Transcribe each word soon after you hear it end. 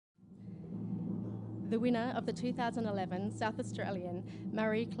The winner of the 2011 South Australian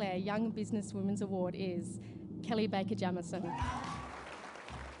Marie Claire Young Businesswomen's Award is Kelly Baker-Jamieson.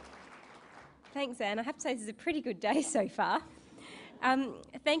 Thanks, Anne. I have to say this is a pretty good day so far.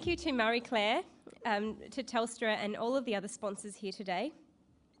 Thank you to Marie Claire, to Telstra and all of the other sponsors here today.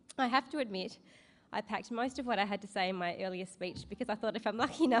 I have to admit, I packed most of what I had to say in my earlier speech because I thought if I'm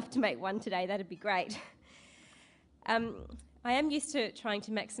lucky enough to make one today, that'd be great. I am used to trying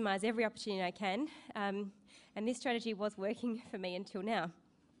to maximise every opportunity I can, and this strategy was working for me until now.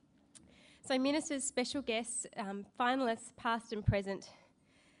 So ministers, special guests, finalists past and present,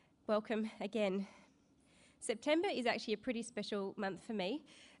 welcome again. September is actually a pretty special month for me.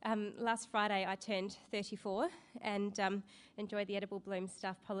 Last Friday I turned 34 and enjoyed the Edible Bloom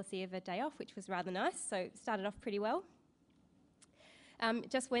staff policy of a day off, which was rather nice, so it started off pretty well.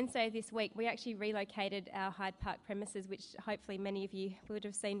 Just Wednesday this week, we actually relocated our Hyde Park premises, which hopefully many of you would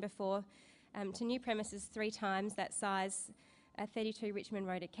have seen before, to new premises 3 times that size at 32 Richmond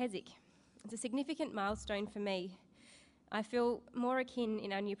Road at Keswick. It's a significant milestone for me. I feel more akin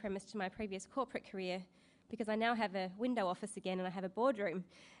in our new premise to my previous corporate career because I now have a window office again and I have a boardroom,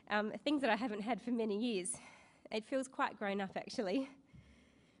 things that I haven't had for many years. It feels quite grown up actually.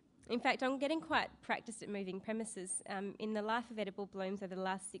 In fact, I'm getting quite practiced at moving premises. In the life of Edible Blooms over the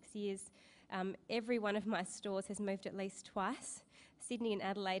last 6 years, every one of my stores has moved at least twice. Sydney and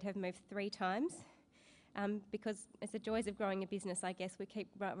Adelaide have moved 3 times because it's the joys of growing a business, I guess. We keep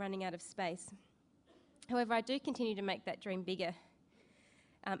running out of space. However, I do continue to make that dream bigger.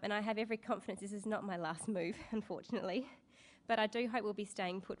 And I have every confidence this is not my last move, unfortunately. But I do hope we'll be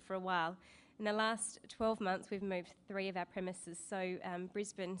staying put for a while. In the last 12 months, we've moved 3 of our premises. So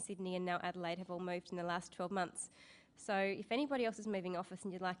Brisbane, Sydney and now Adelaide have all moved in the last 12 months. So if anybody else is moving office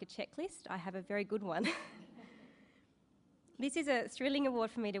and you'd like a checklist, I have a very good one. This is a thrilling award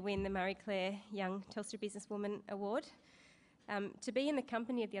for me to win, the Marie Claire Young Telstra Businesswoman Award. To be in the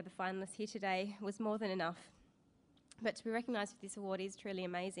company of the other finalists here today was more than enough. But to be recognised for this award is truly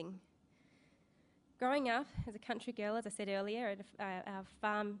amazing. Growing up as a country girl, as I said earlier, at our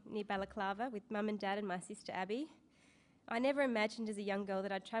farm near Balaclava with mum and dad and my sister Abby, I never imagined as a young girl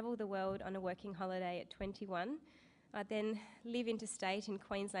that I'd travel the world on a working holiday at 21. I'd then live interstate in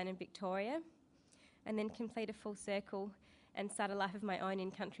Queensland and Victoria, and then complete a full circle and start a life of my own in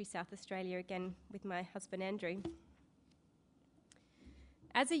country South Australia again with my husband Andrew.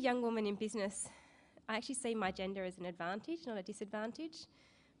 As a young woman in business, I actually see my gender as an advantage, not a disadvantage.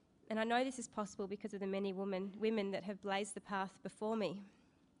 And I know this is possible because of the many women that have blazed the path before me.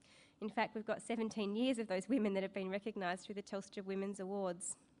 In fact, we've got 17 years of those women that have been recognised through the Telstra Women's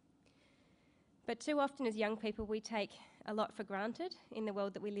Awards. But too often as young people, we take a lot for granted in the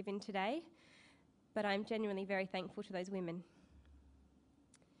world that we live in today. But I'm genuinely very thankful to those women.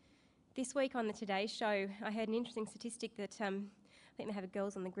 This week on the Today Show, I heard an interesting statistic that I think they have a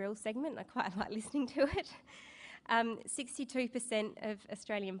Girls on the Grill segment, and I quite like listening to it. 62% of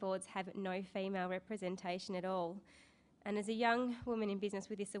Australian boards have no female representation at all. And as a young woman in business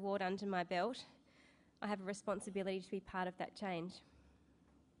with this award under my belt, I have a responsibility to be part of that change.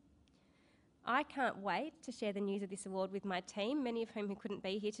 I can't wait to share the news of this award with my team, many of whom couldn't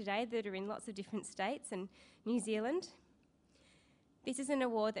be here today, that are in lots of different states and New Zealand. This is an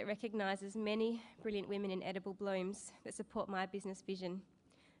award that recognises many brilliant women in Edible Blooms that support my business vision.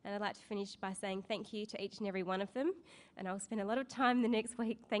 And I'd like to finish by saying thank you to each and every one of them, and I'll spend a lot of time the next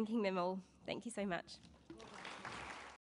week thanking them all. Thank you so much.